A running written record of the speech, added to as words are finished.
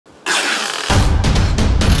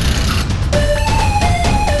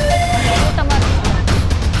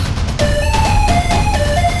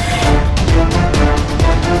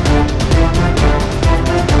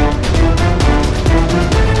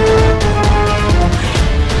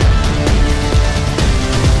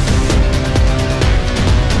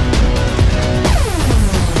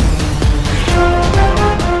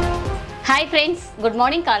Good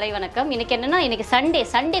morning காலை வணக்கம். இன்னைக்கு என்னன்னா இன்னைக்கு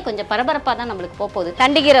சண்டே கொஞ்சம் பரபரப்பாக தான் நம்மளுக்கு போகுது.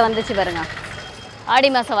 தண்டிக்கீரை வந்துச்சு பாருங்க. ஆடி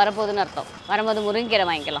மாதம் வரப்போகுதுன்னு அர்த்தம். வரும்போது முருங்கீரை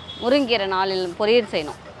வாங்கிக்கலாம். முருங்கீரை 4 பொரியல்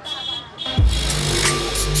செய்யணும்.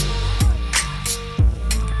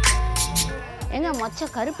 எங்க மொச்ச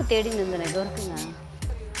கருப்பு தேடி நின்றேன். இது இருக்குங்க.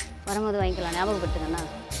 வரும்போது வாங்கிக்கலாம். ஞாபகப்படுத்துங்கண்ணா.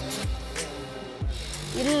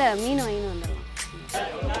 இல்லை மீன் வாங்கின்னு வந்துடலாம்.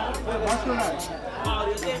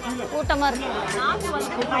 கூட்டமாக இருக்கு.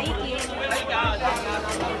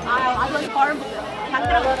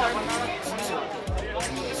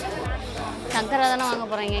 சங்கரா தானே வாங்க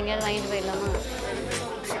போகிறீங்க. எங்கேயாவது வாங்கிட்டு போயிடலாமா?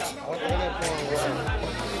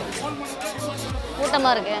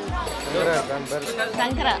 கூட்டமாக இருக்கு.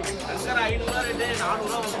 சங்கரா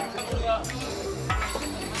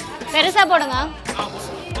பெருசாக போடுங்க.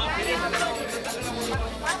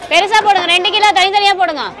 பெருசா போடுங்க. 2 கிலோ தனித்தனியா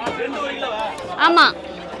போடுங்க. ஆமா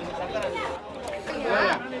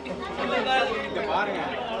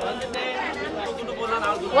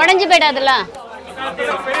உடஞ்சி போயிடாதுல்ல.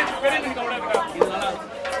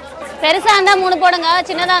 பெருசா இருந்தா 3 போடுங்க.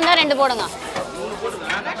 சின்னதா இருந்தா 2 போடுங்க.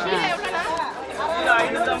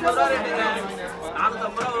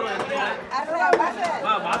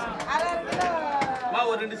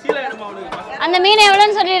 அந்த மீன்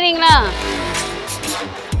எவ்வளவுன்னு சொல்லிடுறீங்களா?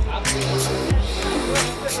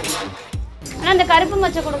 அண்ணா இந்த கருப்பு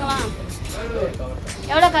மொச்சை கொடுக்கலாம்.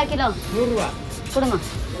 எவ்வளோ 1/4 கிலோ? 100 ரூபா கொடுங்க.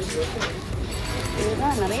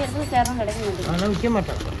 இதுதான் நிறைய இடத்துல சேரம் கிடைக்க மாட்டேங்குது. ஆனால் விற்க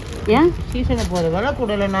மாட்டேன். ஏன்? சீசனை போகிற விலை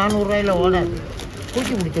கூடல 400 ரூபாயில் ஓடாது.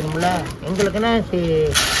 பூச்சி பிடிச்சிரும்ல. எங்களுக்குன்னா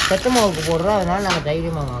சத்தமாவுக்கு போடுறோம். அதனால நாங்கள்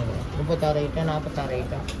தைரியமாக வாங்குவோம். 36 ஐட்டம் 46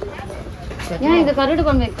 ஐட்டம். ஏன் இது கருவாட்டு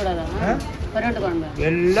குழம்பு வைக்கக்கூடாதா? கருவாட்டு குழம்பு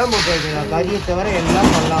எல்லாம் போட்டு வைக்கலாம். கறியை தவிர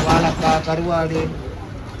எல்லாம் பண்ணலாம். வாழைக்காய், கருவாடு.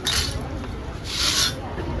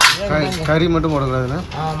 கறி மட்டும் போடக்கூடாதுண்ணா?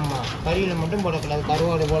 ஆமாம், கறியில் மட்டும் போடக்கூடாது.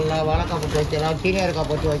 கருவாடு போடலாம், வாழைக்காய் போட்டு வைக்கலாம், சீனியக்காய்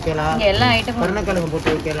போட்டு வைக்கலாம், எல்லா ஐட்டம் கருணக்கிழங்கு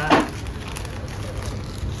போட்டு வைக்கலாம்.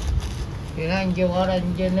 ஏன்னா இங்கே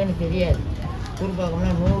இங்கே என்னன்னு தெரியாது.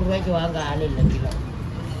 குறுப்பாக்கம்னா 100 ரூபாய்க்கு வாங்க ஆள் இல்லை கிலோ.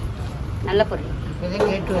 நல்ல பொருள். இப்போதான்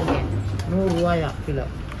கேட்டு வந்தேன். 100 ரூபாயா கிலோ?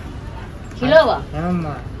 கிலோவா?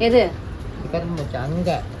 ஆமாம். எது? கரும்பு வச்சு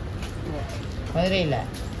அங்கே மதுரையில்.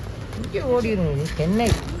 இங்கே ஓடிடும்.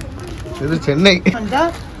 சென்னை. இது சென்னை.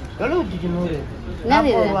 எவ்வளோ ஊற்றிச்சு? 100. 40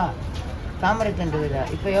 ரூபா தாமரை தண்டு விதா.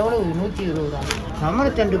 இப்போ எவ்வளோ? 120 ரூபா. தாமரை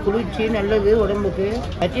தண்டு குளிர்ச்சி, நல்லது உடம்புக்கு.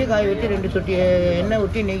 பச்சை காய் வச்சு 2 சொட்டி எண்ணெய்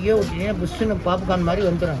ஊற்றி நெய்யோ ஊற்றினா புஷ்ஷுன்னு பாப்கார்ன் மாதிரி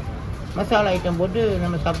வந்துடும். மசாலா ஐட்டம் போட்டு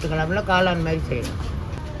நம்ம சாப்பிட்டுக்கலாம். அப்படின்னா காளான் மாதிரி செய்யலாம்.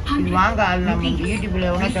 இது வாங்க ஆள் நம்ம யூடியூப்பில்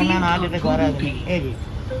எவ்வளோ சொன்னால் 4 இடத்துக்கு வராது. ஏஜி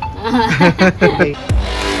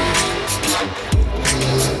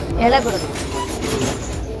இலை கொடுக்கும்.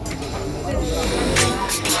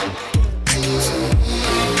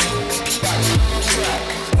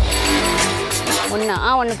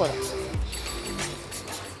 ஒன்று போதும்.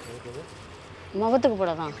 முகத்துக்கு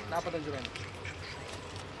போடதான். 45 ரூபா.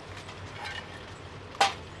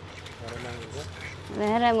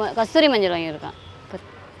 வேற கஸ்தூரி மஞ்சள் வாங்கியிருக்கான்.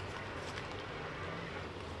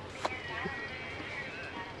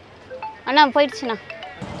 அண்ணா போயிடுச்சுண்ணா.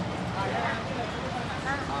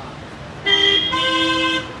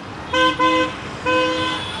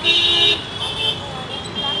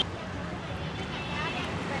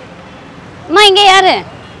 அம்மா இங்கே யாரு?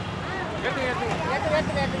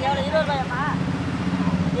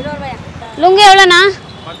 லுங்கி எவ்வளோண்ணா?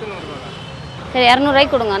 சரி 200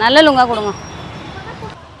 ரூபாய்க்கு கொடுங்க. நல்ல லுங்கா கொடுங்க.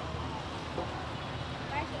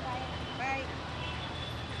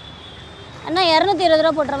 அண்ணா 220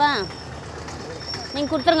 ரூபா போட்டுருவா.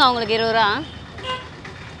 நீங்கள் கொடுத்துருங்க. அவங்களுக்கு 20 ரூபா.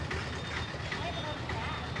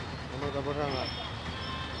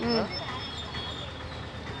 ம்.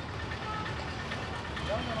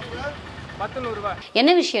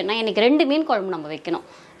 என்ன விஷயம்னா இன்னைக்கு 2 மீன் குழம்பு நம்ம வைக்கணும்.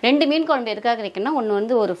 2 மீன் குழம்பு எதுக்காக வைக்கணும்னா, ஒன்று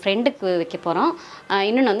வந்து ஒரு ஃப்ரெண்டுக்கு வைக்க போகிறோம்,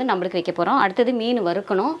 இன்னொன்று வந்து நம்மளுக்கு வைக்க போகிறோம். அடுத்தது மீன்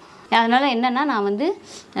வறுக்கணும். அதனால் என்னென்னா நான் வந்து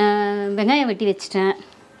வெங்காயம் வெட்டி வச்சுட்டேன்,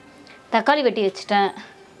 தக்காளி வெட்டி வச்சுட்டேன்.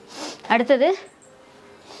 அடுத்தது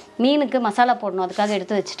மீனுக்கு மசாலா போடணும், அதுக்காக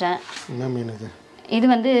எடுத்து வச்சுட்டேன். என்ன மீன் இது? இது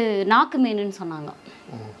வந்து நாக்கு மீனுன்னு சொன்னாங்க.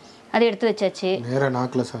 அது எடுத்து வச்சாச்சு. நேராக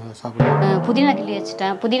நாக்கில் சாப்பிடுவேன். புதினா கிள்ளி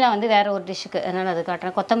வச்சுட்டேன். புதினா வந்து வேறு ஒரு டிஷ்ஷுக்கு, அதனால் அது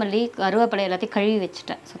காட்டுறேன். கொத்தமல்லி, கருவேப்பிலை எல்லாத்தையும் கழுவி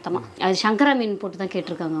வச்சுட்டேன் சுத்தமாக. அது சங்கரா மீன் போட்டு தான்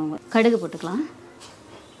கேட்டிருக்காங்க அவங்க. கடுகு போட்டுக்கலாம்.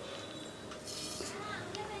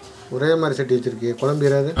 ஒரே மாதிரி சட்டி வச்சுருக்கீங்க.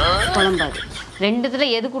 குழம்பு குழம்பாது. 2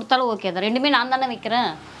 எது கொடுத்தாலும் ஓகே தான். 2மே நான் தானே வைக்கிறேன்.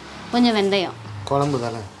 கொஞ்சம் வெந்தயம். குழம்பு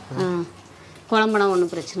தானே? குழம்புனா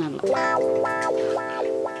ஒன்றும் பிரச்சனை இல்லை.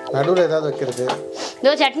 நடுவில் ஏதாவது வைக்கிறது?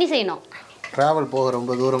 இதோ சட்னி செய்யணும். ட்ராவல் போக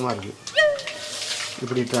ரொம்ப தூரமாக இருக்குது.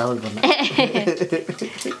 இப்படி ட்ராவல் பண்ண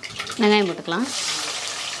வெங்காயம் போட்டுக்கலாம்.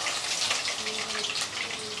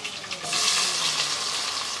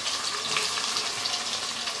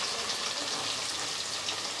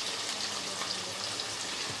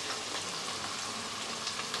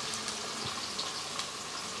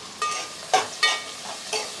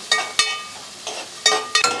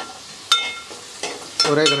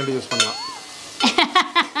 ஒரே கரண்டி யூஸ் பண்ணலாம்.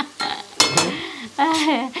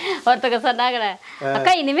 ஒருத்தங்க சொன்னாங்களே,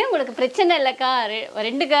 அக்கா இனிமே உங்களுக்கு பிரச்சனை இல்லைக்கா,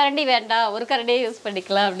 2 கரண்டி வேண்டாம், 1 கரண்டியே யூஸ்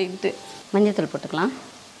பண்ணிக்கலாம் அப்படின்ட்டு. மஞ்சத்தூள் போட்டுக்கலாம்.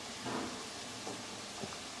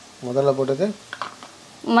 முதல்ல போட்டது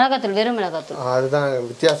மிளகாத்தூள், வெறும் மிளகாத்தூள். அதுதான்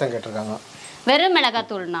வித்தியாசம் கேட்டிருக்காங்க. வெறும்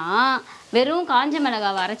மிளகாத்தூள்னா வெறும் காஞ்ச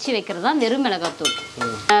மிளகாவை அரைச்சி வைக்கிறது தான் வெறும் மிளகாத்தூள்.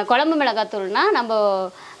 குழம்பு மிளகாத்தூள்னா நம்ம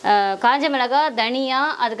காஞ்ச மிளகாய், தனியா,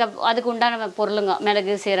 அதுக்கு உண்டான பொருளுங்க,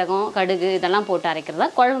 மிளகு, சீரகம், கடுகு இதெல்லாம் போட்டு அரைக்கிறது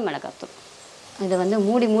தான் குழம்பு மிளகாத்தூள். இதை வந்து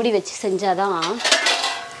மூடி மூடி வச்சு செஞ்சாதான்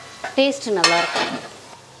டேஸ்ட்டு நல்லாயிருக்கும்.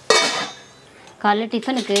 காலைல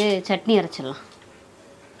டிஃபனுக்கு சட்னி அரைச்சிடலாம்.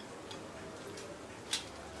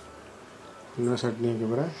 என்ன சட்னி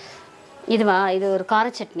வைக்க? இதுவா, இது ஒரு கார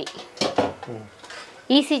சட்னி,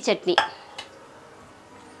 ஈஸி சட்னி.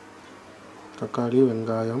 தக்காளி,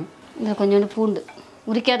 வெங்காயம், இது கொஞ்சோண்டு பூண்டு,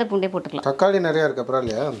 உரிக்காத பூண்டே போட்டுக்கலாம். தக்காளி நிறையா இருக்கு அப்புறம்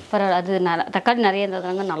இல்லையா? பரவாயில்ல, அது தக்காளி நிறைய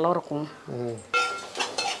இருந்ததுனாங்க நல்லாயிருக்கும்.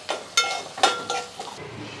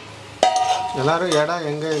 எல்லாரும் இடம்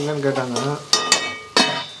எங்கன்னு கேட்டாங்க.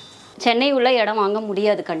 சென்னை உள்ள இடம் வாங்க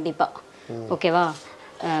முடியாது கண்டிப்பாக, ஓகேவா?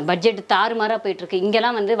 பட்ஜெட் தாறுமாறாக போயிட்டுருக்கு.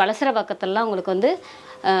 இங்கெல்லாம் வந்து வலசர பக்கத்துலலாம் உங்களுக்கு வந்து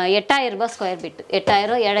 8000 ரூபாய் ஸ்கொயர் ஃபீட்டு.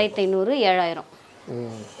 8000, 7500, 7000,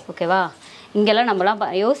 ஓகேவா? இங்கெல்லாம் நம்மளாம்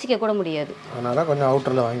யோசிக்க கூட முடியாது. அதனால் கொஞ்சம்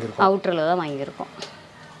அவுட்டரில் வாங்கியிருக்கோம். அவுட்டரில் தான் வாங்கியிருக்கோம்.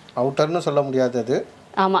 அவுட்டர்னு சொல்ல முடியாது அது.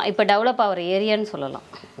 ஆமாம், இப்போ டெவலப் ஆகிற ஏரியான்னு சொல்லலாம்.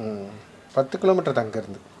 10 கிலோமீட்டர் தான்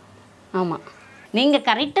இருந்து. ஆமாம், நீங்கள்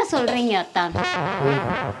கரெக்டாக சொல்கிறீங்க அத்தான்.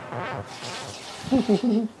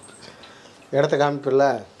 இடத்த காமிப்பில்ல?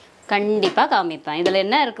 கண்டிப்பாக காமிப்பேன். இதில்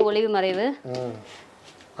என்ன இருக்குது ஒளிவு மறைவு?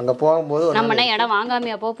 அங்கே போகும்போது நம்ம என்ன இடம்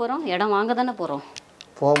வாங்காமையா போக போகிறோம்? இடம் வாங்க தானே போகிறோம்.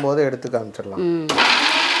 போகும்போது எடுத்து காமிச்சிடலாம்.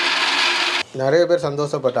 நிறைய பேர்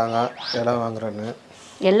சந்தோஷப்பட்டாங்க இடம் வாங்குறேன்னு.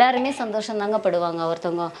 எல்லாருமே சந்தோஷம் தாங்க படுவாங்க.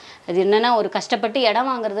 ஒருத்தவங்க அது என்னென்னா, ஒரு கஷ்டப்பட்டு இடம்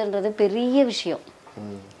வாங்குறதுன்றது பெரிய விஷயம்.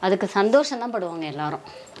 அதுக்கு சந்தோஷம் தான் படுவாங்க எல்லாரும்.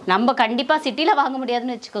 நம்ம கண்டிப்பாக சிட்டியில் வாங்க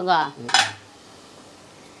முடியாதுன்னு வச்சுக்கோங்க.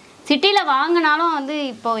 சிட்டியில் வாங்கினாலும் வந்து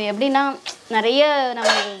இப்போ எப்படின்னா, நிறைய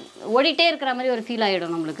நம்ம ஓடிட்டே இருக்கிற மாதிரி ஒரு ஃபீல்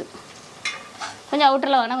ஆகிடும் நம்மளுக்கு. கொஞ்சம்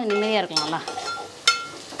அவுட்டரில் வாங்கினா கொஞ்சம் நிம்மதியாக இருக்கலாம்ல.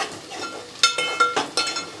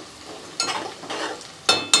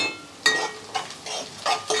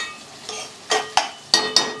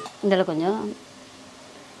 இதில் கொஞ்சம்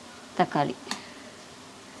தக்காளி,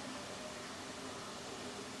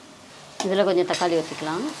 இதில் கொஞ்சம் தக்காளி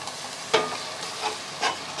ஊற்றிக்கலாம்.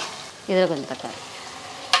 இதில் கொஞ்சம் தக்காளி,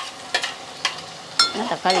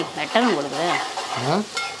 இன்னும் தக்காளி வெட்டணும் கொடுக்குது,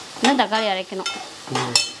 இன்னும் தக்காளி அரைக்கணும்,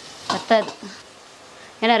 பத்தாது.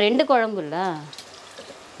 ஏன்னா 2 குழம்பு இல்லை,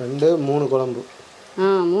 2 3 குழம்பு.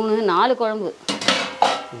 3 4 குழம்பு.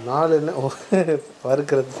 4 என்ன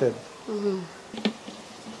வறுக்கிறது? சரி.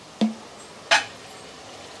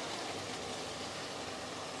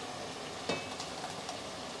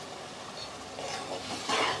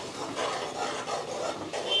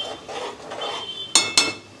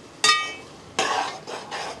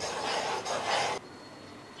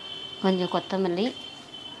 கொஞ்சம் கொத்தமல்லி,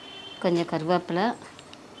 கொஞ்சம் கருவேப்பிலை,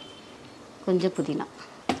 கொஞ்சம் புதினா.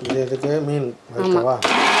 இது எதுக்கு? மீன் வைக்கவா?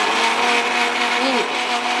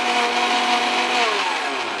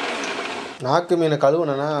 நாக்கு மீனை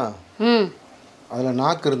கழுவுனா அதில்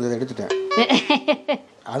நாக்கு இருந்தது எடுத்துட்டேன்.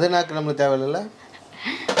 அது நாக்கு நம்மளுக்கு தேவையில்லை.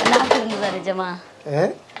 நாக்கு இருந்ததா நிஜமா?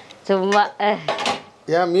 சும்மா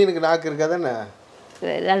ஏன் மீனுக்கு நாக்கு இருக்காதானே?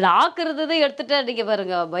 நாக்கு இருந்தது எடுத்துட்டா நீங்கள்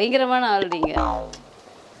பாருங்க, பயங்கரமான ஆள் நீங்கள்.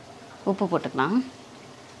 உப்பு போட்டுக்கலாம்.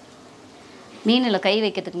 மீனில் கை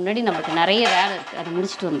வைக்கிறதுக்கு முன்னாடி நமக்கு நிறைய வேலை இருக்குது, அதை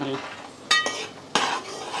முடிச்சுட்டு வந்துடலாம்.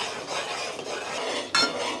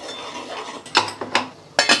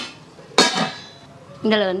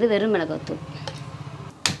 இதில் வந்து வெறும் மிளகாத்தூள்,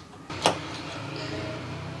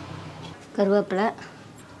 கருவேப்பிலை,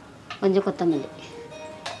 கொஞ்சம் கொத்தமல்லி.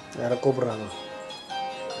 வேற கூப்பிடுறாங்க.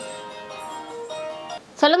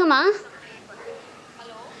 சொல்லுங்கம்மா.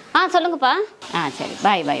 சொல்லுங்கப்பா. சரி,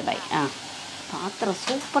 பாய் பாய் பாய். பாத்திரம்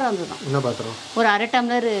சூப்பராக இருந்தது. என்ன பாத்திரம்? ஒரு 1/2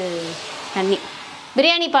 டம்ளர் தண்ணி.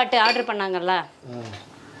 பிரியாணி பாட்டு ஆர்டர் பண்ணாங்கல்ல,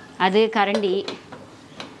 அது கரண்டி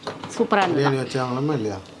சூப்பராக இருந்தது. பிரியாணி வச்சாங்களா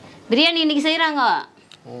இல்லையா? பிரியாணி இன்னைக்கு செய்கிறாங்க.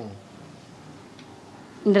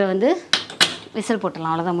 இதில் வந்து விசில்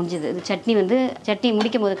போட்டலாம், அவ்வளோதான், முடிஞ்சுது. இது சட்னி வந்து சட்னி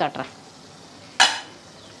முடிக்கும் போது காட்டுறேன்.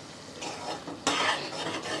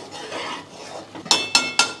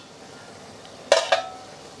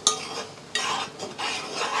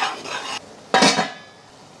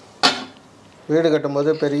 வீடு கட்டும்போது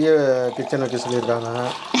பெரிய கிச்சன் வைக்க சொல்லியிருக்காங்க.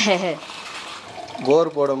 போர்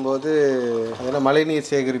போடும்போது அதெல்லாம் மழைநீர்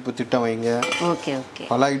சேகரிப்பு திட்டம் வைங்க. ஓகே ஓகே,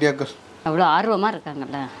 பல ஐடியாக்கள். அவ்வளோ ஆர்வமாக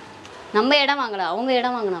இருக்காங்கல்ல. நம்ம இடம் வாங்கலாம், அவங்க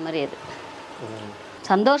இடம் வாங்கின மாதிரி அது.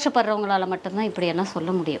 சந்தோஷப்படுறவங்களால மட்டும்தான் இப்படி எல்லாம்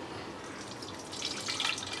சொல்ல முடியும்.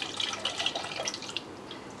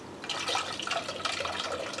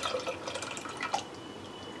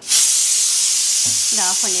 இதை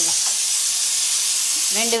ஆஃப் பண்ணிடலாம்.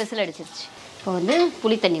 2 விசில் அடிச்சிருச்சு. இப்போ வந்து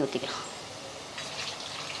புளி தண்ணி ஊற்றிக்கலாம்.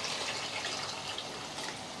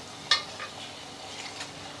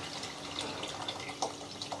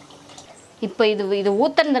 இப்போ இது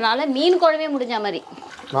ஊத்துறதுனால மீன் குழம்பே முடிஞ்ச மாதிரி.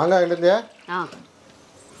 மாங்காய் இல்லையா? ஆ,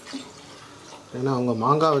 ஏன்னா அவங்க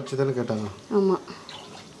மாங்காய் வச்சு தானே கேட்டாங்க. ஆமாம்.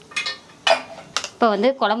 இப்போ வந்து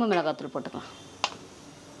குழம்பு மிளகாத்தூள் போட்டுக்கலாம்.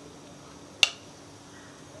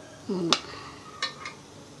 ஆமாம்.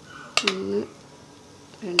 1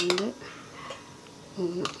 2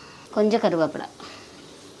 3. கொஞ்சம் கருவேப்பிலை.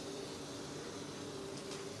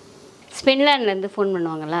 ஸ்பின்லாண்ட்லேருந்து ஃபோன்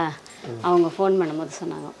பண்ணுவாங்கள்ல, அவங்க ஃபோன் பண்ணும்போது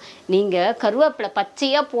சொன்னாங்க, நீங்கள் கருவேப்பிலை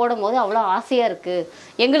பச்சையாக போடும்போது அவ்வளோ ஆசையாக இருக்குது,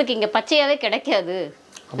 எங்களுக்கு இங்கே பச்சையாகவே கிடைக்காது.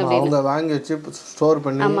 அவங்க வாங்கி வச்சு ஸ்டோர்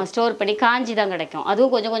பண்ணி. ஆமாம், ஸ்டோர் பண்ணி காஞ்சி தான் கிடைக்கும்.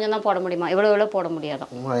 அதுவும் கொஞ்சம் கொஞ்சம் தான் போட முடியுமா, எவ்வளோ போட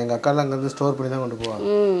முடியாதான். எங்கள் அக்காலாம் அங்கேருந்து ஸ்டோர் பண்ணி தான் கொண்டு போவாங்க.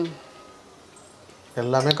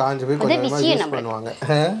 எல்லாமே காஞ்சி போய் கொஞ்சம் யூஸ் பண்ணுவாங்க.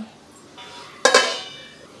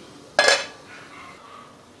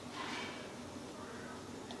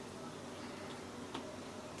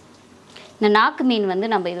 இந்த நாக்கு மீன் வந்து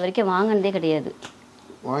நம்ம இது வரைக்கும் வாங்கினதே கிடையாது.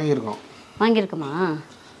 வாங்கியிருக்கோமா?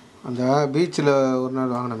 அந்த பீச்சில் ஒரு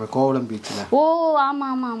நாள் வாங்கினோமே, கோவளம் பீச்சில். ஓ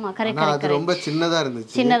ஆமாம் ஆமாம் ஆமாம், கரெக்ட். அது ரொம்ப சின்னதாக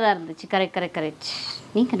இருந்துச்சு. கரெக்ட்.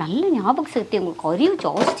 நீங்கள் நல்ல ஞாபக சக்தி, உங்களுக்கு அறிவு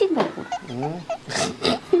ஜாஸ்திங்க இருக்கும்.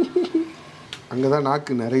 அங்கே தான்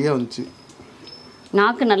நாக்கு நிறைய வந்துச்சு.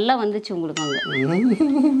 நாக்கு நல்லா வந்துச்சு உங்களுக்கு அங்கே.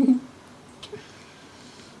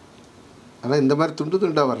 ஆனால் இந்த மாதிரி துண்டு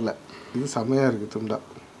துண்டா வரல, இது செம்மையாக இருக்குது துண்டா.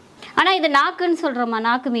 ஆனால் இது நாக்குன்னு சொல்கிறோமா,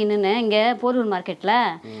 நாக்கு மீனுன்னு இங்கே போரூர் மார்க்கெட்டில்.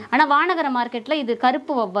 ஆனால் வானகர மார்க்கெட்டில் இது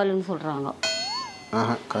கருப்பு வவ்வால்னு சொல்கிறாங்க.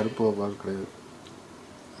 கருப்பு வவ்வால் கிடையாது.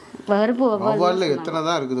 கருப்பு வவ்வால்ல எத்தனை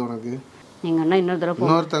தான் இருக்குது உனக்கு? நீங்கள் என்ன இன்னொரு தடவை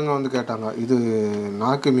இன்னொருத்தவங்க வந்து கேட்டாங்க, இது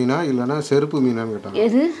நாக்கு மீனா இல்லைன்னா செருப்பு மீனான்னு கேட்டாங்க.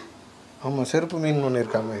 எது? ஆமாம், செருப்பு மீன் ஒன்று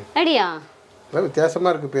இருக்காமே. அடியா,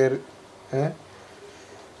 வித்தியாசமாக இருக்குது பேர்.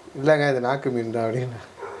 இல்லைங்க இது நாக்கு மீன் தான் அப்படின்னு.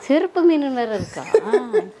 செருப்பு மீன் வேறு இருக்கா?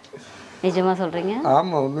 நிஜமா சொல்கிறீங்க?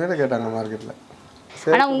 ஆமாம், உண்மையில கேட்டாங்க மார்க்கெட்டில்.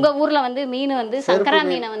 ஆனால் உங்கள் ஊரில் வந்து மீன் வந்து சங்கரா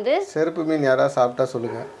மீனை வந்து செருப்பு மீன் யாராவது சாப்பிட்டா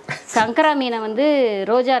சொல்லுங்கள். சங்கரா மீனை வந்து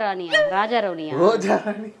ராஜாராணியா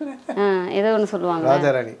ஏதோ ஒன்று சொல்லுவாங்க.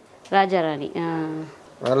 ராஜாராணி.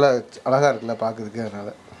 நல்லா அழகாக இருக்குல்ல பார்க்குறதுக்கு,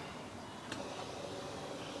 அதனால்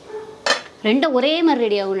ரெண்டும் ஒரே மாதிரி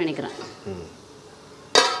ரெடியாகும்னு நினைக்கிறேன்.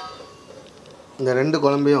 இந்த 2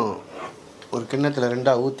 குழம்பையும் ஒரு கிண்ணத்தில்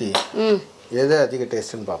 2ஆக ஊற்றி எது அதிக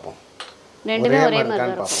டேஸ்ட்டுன்னு பார்ப்போம். ரெண்டுமே ஒரே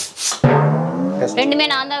மாதிரி தான். ரெண்டுமே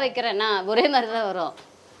நான் தான் வைக்கிறேன்னா ஒரே மாதிரி தான் வரும்.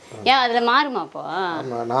 ஏன் அதில் மாறுமா அப்போ?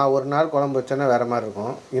 நான் ஒரு நாள் குழம்பு வச்சேன்னா வேற மாதிரி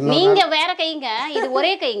இருக்கும். நீங்க வேற கைங்க, இது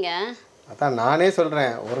ஒரே கைங்க. அதான் நானே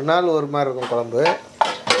சொல்கிறேன், ஒரு நாள் ஒரு மாதிரி இருக்கும் குழம்பு,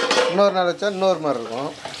 இன்னொரு நாள் வச்சா இன்னொரு மாதிரி இருக்கும்.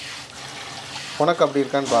 உனக்கு அப்படி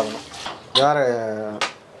இருக்கான்னு பார்க்கணும். யாரை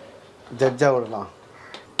ஜட்ஜாக விடலாம்?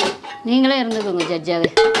 நீங்களே இருந்துக்கோங்க ஜட்ஜாவே.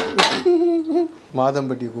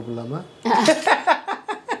 மாதம்பட்டியை கூப்பிடலாமா?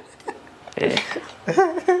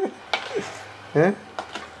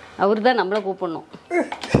 அவர் தான் நம்மளை கூப்பிடணும்.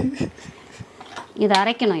 இதை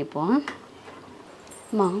அரைக்கணும் இப்போ.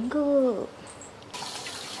 மாங்கோ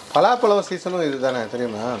பலாப்பழம் சீசனும் இது தானே,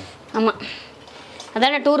 தெரியுமா? ஆமாம்,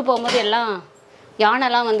 அதானே டூர் போகும்போது எல்லாம்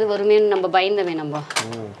யானைலாம் வந்து வருமேன்னு நம்ம பயந்தவே. நம்ம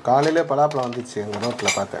காலையிலே பலாப்பழம் வந்துச்சு எங்கள்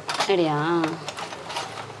ரோட்டில் பார்த்தேன். சரியா?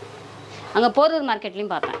 அங்கே போரூர்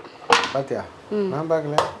மார்க்கெட்லேயும் பார்த்தேன். பார்த்தியா? நான்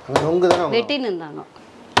பார்க்கல. அங்கே நொங்கு தானே வெட்டின்னு இருந்தாங்க.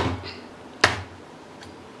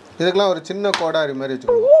 இதுக்கெல்லாம் ஒரு சின்ன கோடாரி மாதிரி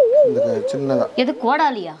வச்சுக்கணும். இதுக்கு சின்னதாக. எது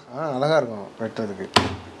கோடாலியா? அழகாக இருக்கும் வெட்டுறதுக்கு.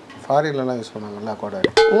 ஃபாரின்லலாம் யூஸ் பண்ணுவாங்கல்ல கோடாரி.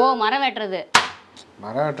 ஓ, மரம் வெட்டுறது.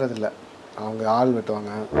 மரம் வெட்டுறது இல்லை, அவங்க ஆள்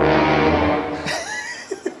வெட்டுவாங்க.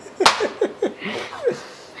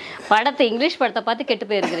 படத்தை இங்கிலீஷ் படத்தை பார்த்து கெட்டு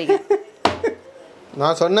போயிருக்கிறீங்க.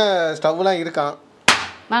 நான் சொன்ன ஸ்டவ்லாம் இருக்கான்,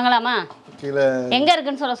 வாங்கலாமா? கீழே எங்கே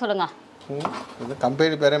இருக்குன்னு சொல்லுங்க. இந்த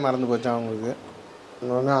கம்பெனி பேரே மறந்து போச்சான் அவங்களுக்கு.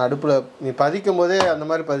 இன்னொன்று அடுப்பில் நீ பதிக்கும் போதே அந்த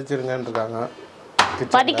மாதிரி பதிச்சிருங்கன்னு இருக்காங்க.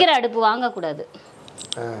 பதிக்கிற அடுப்பு வாங்கக்கூடாது,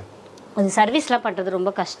 அது சர்வீஸ்லாம் பண்ணுறது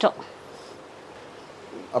ரொம்ப கஷ்டம்.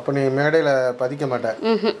 அப்போ நீ மேடையில் பதிக்க மாட்டேன்?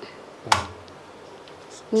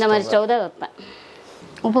 இந்த மாதிரி ஸ்டவ் தான் வைப்பேன்.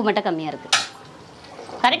 உப்பு மட்டும் கம்மியாக இருக்குது.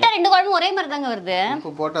 கரெக்டாக 2 குழம்பும் ஒரே மாதிரி தாங்க வருது.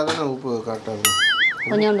 உப்பு போட்டால் தானே உப்பு கரெக்டாக இருக்கும்.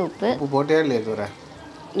 கொஞ்சோண்டு உப்பு போட்டே இல்லையே தூர?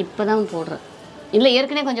 இப்போ தான் போடுறேன். இல்லை,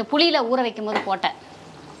 ஏற்கனவே கொஞ்சம் புளியில் ஊற வைக்கும் போது போட்டேன்.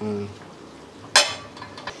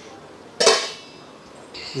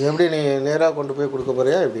 எப்படி நீ நேராக கொண்டு போய் கொடுக்க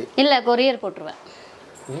போறியா எப்படி? இல்லை, கொரியர் போட்டுருவேன்.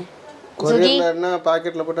 கொரியர்ல என்ன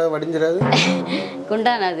பாக்கெட்ல போட்டா வடிஞ்சிராது?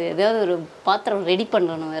 குண்டான் அது ஏதாவது ஒரு பாத்திரம் ரெடி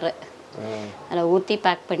பண்ணணும் வேற. அதில் ஊற்றி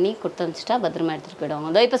பேக் பண்ணி கொடுத்து அனுப்பிச்சிட்டா பத்திரமா எடுத்துகிட்டு போயிடுவாங்க.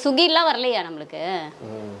 அதோ இப்போ ஸ்விக்கிலாம் வரலையா நம்மளுக்கு?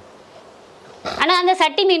 ஆனால் அந்த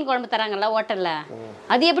சட்டி மீன் குழம்பு தராங்கல்ல ஹோட்டலில்,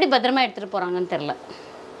 அது எப்படி பத்திரமா எடுத்துகிட்டு போகிறாங்கன்னு தெரில.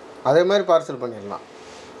 அதே மாதிரி பார்சல் பண்ணிடலாம்.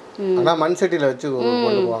 ஆனால் மண் சட்டியில் வச்சு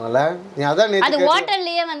கொண்டு போவாங்கல்ல. நீ அதான் அது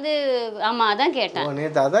ஹோட்டல்லையே வந்து. ஆமாம், அதான் கேட்டேன்.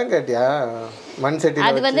 நேற்று அதான் கேட்டியா? மண் சட்டி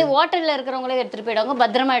அது வந்து ஹோட்டலில் இருக்கிறவங்களே எடுத்துகிட்டு போயிடுவாங்க,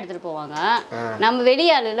 பத்திரமா எடுத்துகிட்டு போவாங்க. நம்ம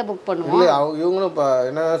வெளியாளில் புக் பண்ணுவோம். இல்லை இவங்களும் இப்போ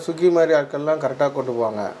என்ன ஸ்விக்கி மாதிரி ஆட்கள்லாம் கரெக்டாக கொண்டு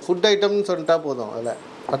போவாங்க. ஃபுட் ஐட்டம்னு சொல்லிட்டா போதும், அதில்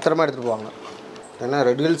பத்திரமா எடுத்துகிட்டு போவாங்க. ஏன்னா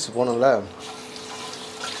ரெட் ஹில்ஸ் போகணும்ல.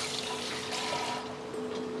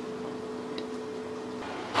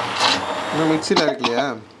 இன்னும் மிக்சியில் இருக்கலையா?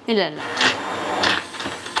 இல்லை இல்லை,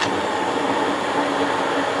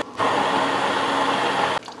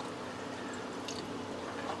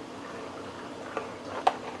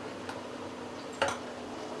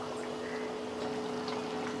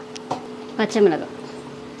 பச்சை மிளகாய்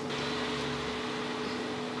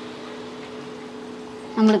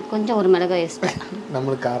நம்மளுக்கு கொஞ்சம், ஒரு மிளகாய் எக்ஸ்ட்ரா,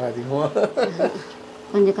 நம்மளுக்கு காரம் அதிகமாக,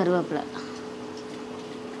 கொஞ்சம் கருவேப்பிலை,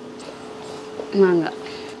 மாங்காய்,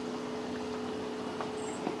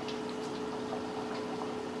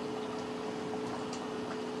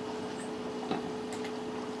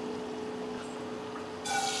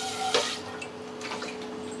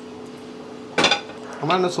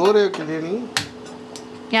 அம்மா என்ன சோறு வைக்கலையே நீ?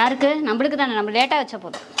 யாருக்கு? நம்மளுக்கு தானே, நம்ம லேட்டாக வச்சா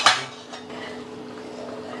போதும்.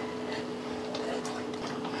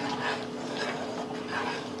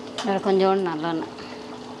 வேறு கொஞ்சோண்டு நல்லெண்ணெய்.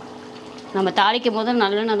 நம்ம தாளிக்கும் போது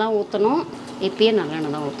நல்லெண்ணெய் தான் ஊற்றணும், இப்பயே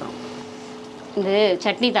நல்லெண்ணெய் தான் ஊற்றணும். இது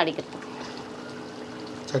சட்னி தாளிக்கிறது.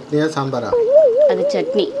 சட்னியா சாம்பாரா? அது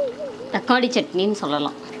சட்னி, தக்காளி சட்னின்னு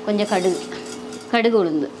சொல்லலாம். கொஞ்சம் கடுகு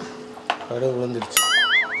உளுந்து, கடுகு உளுந்துடுச்சு.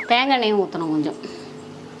 தேங்காய் எண்ணெயும் ஊற்றணும் கொஞ்சம்.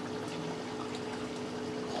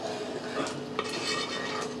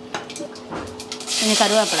 கொஞ்சம்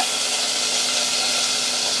கருவேப்பிலை,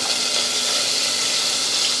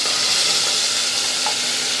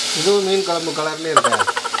 இதுவும் மீன் குழம்பு கலர்லேயே இருக்கா?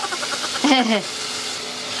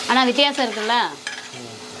 ஆனால் வித்தியாசம் இருக்குல்ல.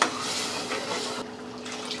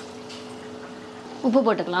 உப்பு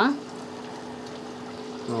போட்டுக்கலாம்.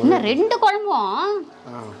 இன்னும் 2 குழம்பும்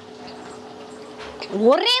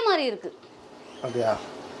ஒரே மாதிரி இருக்கு. அப்படியா?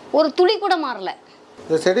 ஒரு துளி கூட மாறல.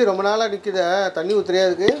 இந்த செடி ரொம்ப நாளாக நிற்குது. தண்ணி ஊற்றுறியா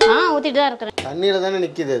அதுக்கு? ஊற்றிட்டு தான் இருக்கிறேன். தண்ணியில் தானே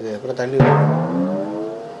நிற்கிது அது, அப்புறம் தண்ணி.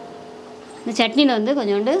 இந்த சட்னியில் வந்து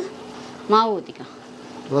கொஞ்சோண்டு மாவு ஊற்றிக்கலாம்.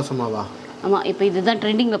 தோசை மாவா? ஆமாம், இப்போ இதுதான்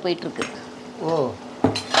ட்ரெண்டிங்கில் போயிட்டுருக்கு. ஓ,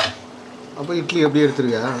 அப்போ இட்லி எப்படி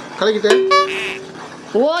எடுத்துருவியா? கலக்கிட்டேன்.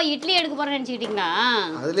 ஓ, இட்லி எடுக்க போகிறேன்னு நினச்சிக்கிட்டிங்களா?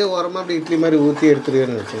 அதுலேயே ஓரமாக அப்படி இட்லி மாதிரி ஊற்றி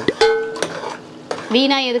எடுத்துருவேன்னு நினச்சேன்.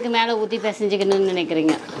 வீணா எதுக்கு மேலே ஊற்றி பிசைஞ்சிக்கணும்னு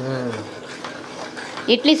நினைக்கிறீங்க?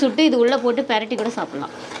 இட்லி சுட்டு இது உள்ளே போட்டு பெரட்டி கூட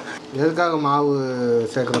சாப்பிட்லாம். எதுக்காக மாவு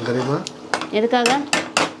சேர்க்கணும் தெரியுமா? எதுக்காக?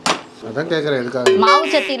 அதான் கேட்குறேன், எதுக்காக? மாவு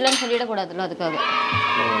சத்து இல்லைன்னு சொல்லிடக்கூடாதுல்ல, அதுக்காக.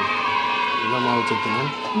 இல்லை மாவு சத்துனா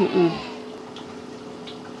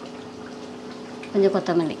கொஞ்சம்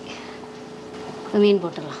கொத்தமல்லி, மீன்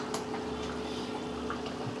போட்டுடலாம்.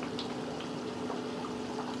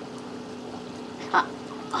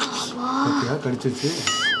 கடிச்சிச்சு,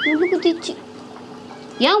 உள்ள குத்திச்சு.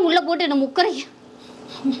 ஏன் உள்ளே போட்டு என்ன முக்கறையா?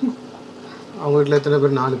 அவங்க வீட்டில் எத்தனை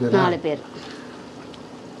பேர்? 4 பேர். 4 பேர்.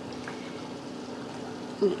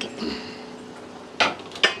 ஓகே,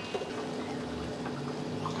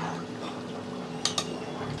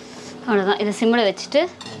 அவ்வளோதான். இதை சிம்மில் வச்சுட்டு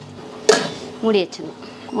மூடி வச்சிடணும்.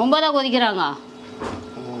 9 கொதிக்கிறாங்க.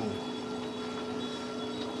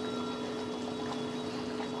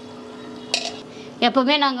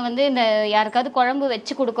 எப்போவுமே நாங்கள் வந்து இந்த யாருக்காவது குழம்பு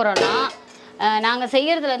வச்சு கொடுக்குறோன்னா நாங்கள்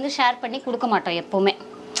செய்கிறதுல வந்து ஷேர் பண்ணி கொடுக்க மாட்டோம்.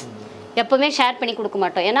 எப்போவுமே ஷேர் பண்ணி கொடுக்க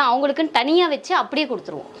மாட்டோம். ஏன்னா அவங்களுக்குன்னு தனியாக வச்சு அப்படியே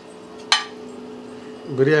கொடுத்துருவோம்.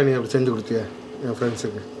 பிரியாணி அப்படி செஞ்சு கொடுத்தியா என்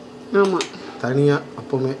ஃப்ரெண்ட்ஸுக்கு? ஆமாம், தனியாக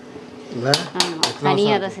அப்போவுமே இல்லை,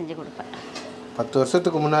 தனியாக தான் செஞ்சு கொடுப்பேன். 10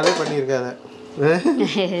 வருஷத்துக்கு முன்னாலே பண்ணியிருக்காத.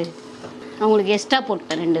 அவங்களுக்கு எக்ஸ்ட்ரா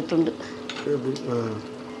போட்டேன் 2 துண்டு.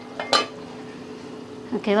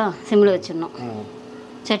 ஓகேவா? சிம்மில் வச்சிடணும்.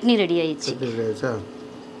 சட்னி ரெடி ஆயிடுச்சு.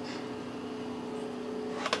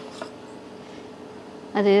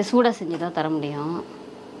 அது சூடாக செஞ்சு தான் தர முடியும்.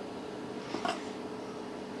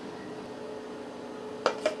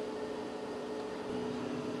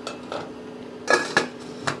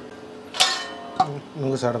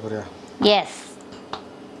 உங்களுக்கு சாப்பிட போறியா? எஸ்.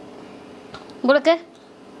 உங்களுக்கு?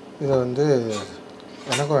 இது வந்து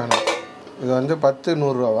எனக்கும் வேணும். இது வந்து 10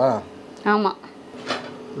 100 ரூபாவா? ஆமாம்.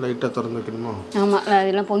 லைட்டாக திறந்து வைக்கணுமா? ஆமாம்,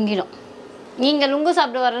 அதெல்லாம் பொங்கிடும். நீங்கள் லுங்கு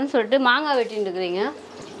சாப்பிட்டு வரேன்னு சொல்லிட்டு மாங்காய் வெட்டின்னு இருக்கிறீங்க.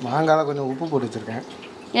 மாங்காயில் கொஞ்சம் உப்பு போட்டு வச்சுருக்கேன்.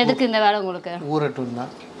 எதுக்கு இந்த வேலை உங்களுக்கு? ஊறட்டும்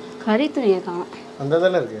தான். கறி துணியை காணும். அந்த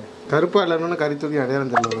தானே இருக்கு. கருப்பாக இல்லைன்னு கறி துணி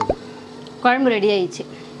அடையாளம் தெரியல. குழம்பு ரெடி ஆயிடுச்சு.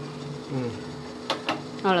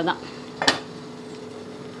 அவ்வளோதான்.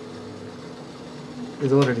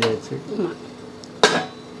 இதுவும் ரெடி ஆயிடுச்சு.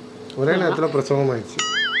 ஒரே நேரத்தில் பிரசவம் ஆயிடுச்சு.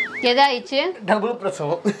 எதாயிடுச்சு? டபுள்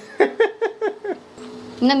பிரசவம்.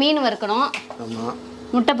 இந்த மீன் வறுக்கணும். ஆமாம்.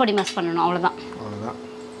 முட்டை பொடி மஸ் பண்ணணும். அவ்வளோதான். அவ்வளோதான்.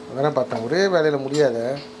 அதான் பார்த்தேன் ஒரே வேலையில் முடியாத.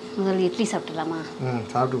 முதல்ல இட்லி சாப்பிட்டுலாமா?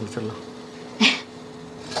 சாப்பிட்டு முடிச்சிடலாம்.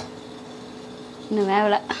 இன்னும்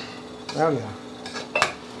வேவலை. வேவலையா?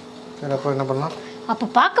 சரி, அப்போ என்ன பண்ணலாம்? அப்போ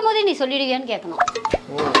பார்க்கும் போதே நீ சொல்லிடுவியான்னு கேட்கணும்.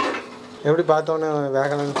 எப்படி பார்த்தோன்னே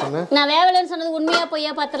வேகலைன்னு சொன்னேன்? நான் வேவலைன்னு சொன்னது உண்மையாக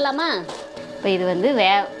பொய்யா பார்த்துடலாமா? இப்போ இது வந்து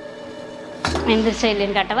வெந்துருச்சா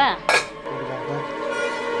இல்லைன்னு காட்டவா?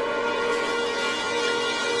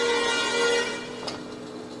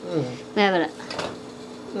 வேவலை.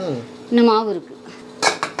 இன்னும் மாவு இருக்கு.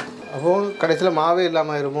 அப்போ கடைசியில் மாவே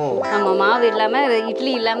இல்லாமல் ஆயிருமோ? ஆமாம், மாவு இல்லாமல்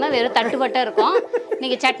இட்லி இல்லாமல் வெறும் தட்டுப்பட்டாக இருக்கும்.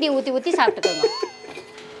 நீங்கள் சட்னி ஊற்றி ஊற்றி சாப்பிட்டுக்கோங்க.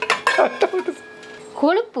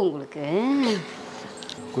 கொழுப்பு உங்களுக்கு.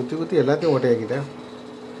 குத்தி குத்தி எல்லாத்தையும் ஓட்டையாக்கிட்டேன்.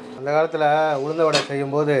 அந்த காலத்தில் உளுந்த வடை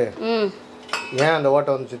செய்யும்போது ஏன் அந்த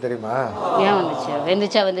ஓட்டை வந்துச்சு தெரியுமா? ஏன் வந்துச்சு?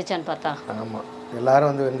 வந்துச்சான்னு பார்த்தா. ஆமாம், எல்லாரும்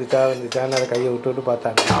வந்து வெந்துச்சான்னு அதை கையை விட்டு விட்டு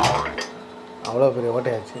பார்த்தாங்க. அவ்வளோ பெரிய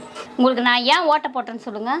ஓட்டையாச்சு. உங்களுக்கு நான் ஏன் ஓட்டை போட்டேன்னு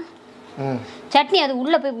சொல்லுங்க. சட்னி அது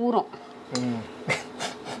உள்ளே போய் ஊறும்.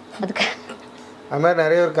 அதுக்கு அது மாதிரி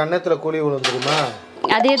நிறைய ஒரு கன்னத்தில் கூலி விழும் தெரியுமா?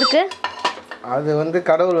 அது எதுக்கு? அது வந்து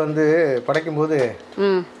கடவுள் வந்து படைக்கும் போது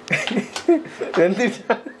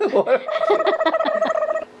வெந்துச்சா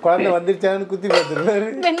குழந்தை வந்துருச்சான்னு குத்தி பார்த்துருவாரு.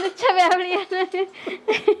 வெந்துச்சா வேவலையான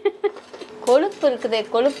கொழுப்பு இருக்குதே,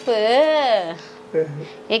 கொழுப்பு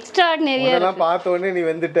எக்ஸ்ட்ராடினரியா. அதெல்லாம் பார்த்த உடனே நீ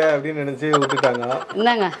வெந்துட்ட அப்படின்னு நினைச்சு விட்டுட்டாங்க.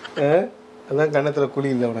 இந்தாங்க. அதான் கன்னத்துல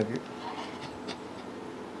குழி இல்லை உனக்கு.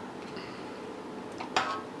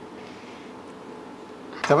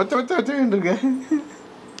 இருக்கு.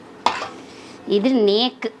 இது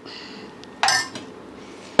நேக்கு.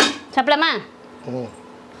 சாப்பிடலாமா?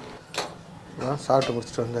 சாப்பிட்டு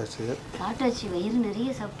முடிச்சுட்டு வந்தாச்சு. சாப்பிட்டாச்சு, வயிறு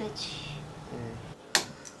நிறைய சாப்பிட்டாச்சு.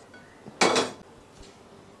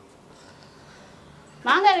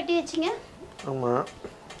 மாங்காய் வெட்டி வச்சிங்க. ஆமாம்,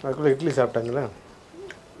 அதுக்குள்ளே இட்லி சாப்பிட்டாங்களே.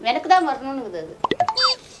 எனக்கு தான் வரணும்னுக்குது அது.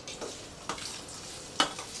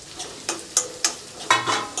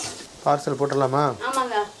 பார்சல் போட்டுடலாமா?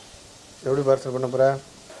 ஆமாங்க. எப்படி பார்சல் பண்ண போகிற?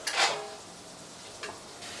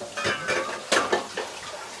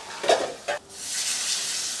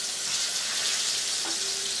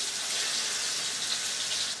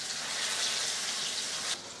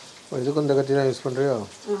 இதுக்கும் இந்த கத்தி தான் யூஸ் பண்ணுறியோ?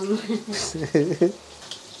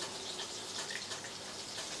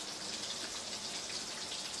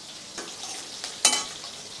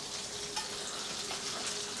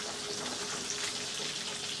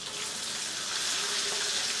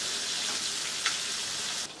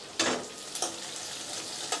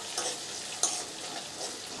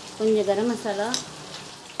 கொஞ்சம் கரம் மசாலா,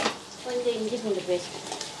 கொஞ்சம் இஞ்சி பூண்டு பேஸ்ட்.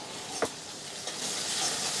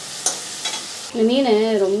 இந்த மீன்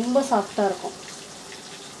ரொம்ப சாஃப்டாக இருக்கும்.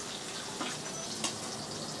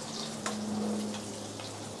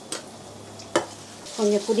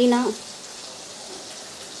 கொஞ்சம் புதினா,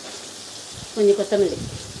 கொஞ்சம் கொத்தமல்லி,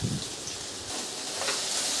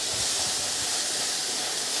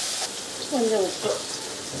 கொஞ்சம் உப்பு,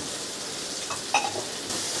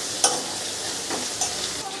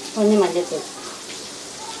 கொஞ்சம் மஞ்சள்தூள்,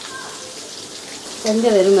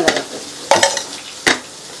 கொஞ்சம் வெறும் மிளகாத்தூள்.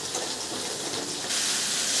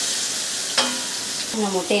 இந்த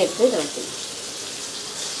முட்டையை எடுத்து இதை வச்சு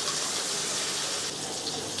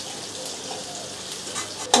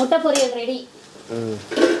முட்டை பொரியல் ரெடி.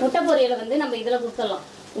 முட்டை பொரியலை வந்து நம்ம இதில் கொடுத்துடலாம்.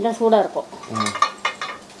 இதான் சூடாக இருக்கும்.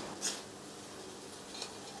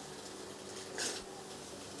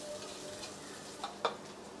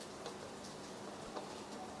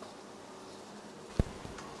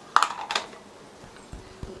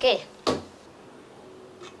 ஓகே,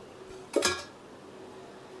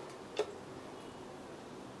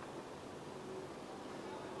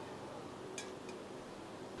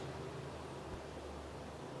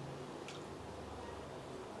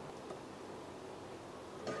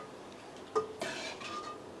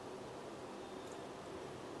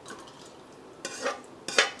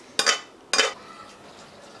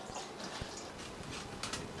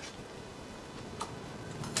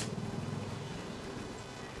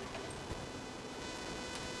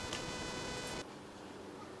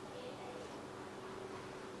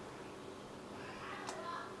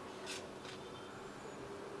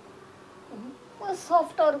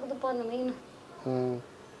 சாஃப்டாக இருக்குதுப்பா அந்த மீன்.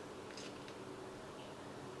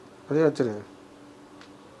 அதே வச்சிரு.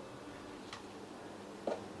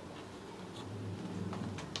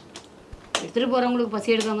 எடுத்துகிட்டு போகிறவங்களுக்கு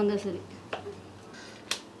பசி எடுக்காம இருந்தால் சரி.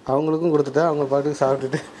 அவங்களுக்கும் கொடுத்துட்டா அவங்க பாட்டுக்கு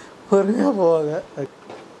சாப்பிட்டுட்டு பொறுமையாக போவாங்க.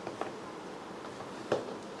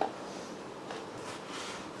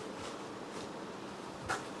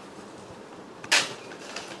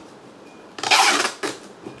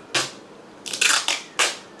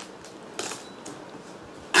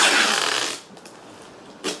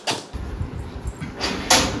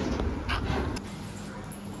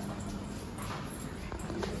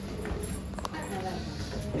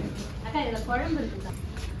 அக்கா இதில் குழம்பு இருக்குதா?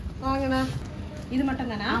 வாங்கண்ணா. இது மட்டும்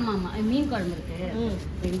தானே? ஆமாம் ஆமாம், மீன் குழம்பு இருக்கு.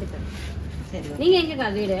 2 குழம்பு. சரி. நீங்கள் எங்கேக்கா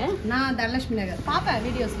வீடு? நான் தனலட்சுமி நகர். பார்ப்பேன்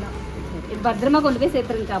வீடியோஸ்லாம். இது பத்திரமா கொண்டு போய்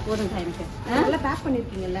சேர்த்துருங்கக்கா. போதும்க்கா எனக்கு. நல்லா பேக்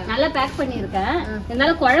பண்ணியிருக்கீங்கல்ல? நல்லா பேக் பண்ணியிருக்கேன்.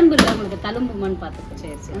 இருந்தாலும் குழம்பு இல்லை உங்களுக்கு, தழும்புமான்னு பார்த்துக்கேன்.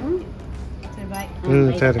 சரி சரி. சரி பாய்.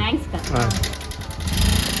 சரி. தேங்க்ஸ்க்கா.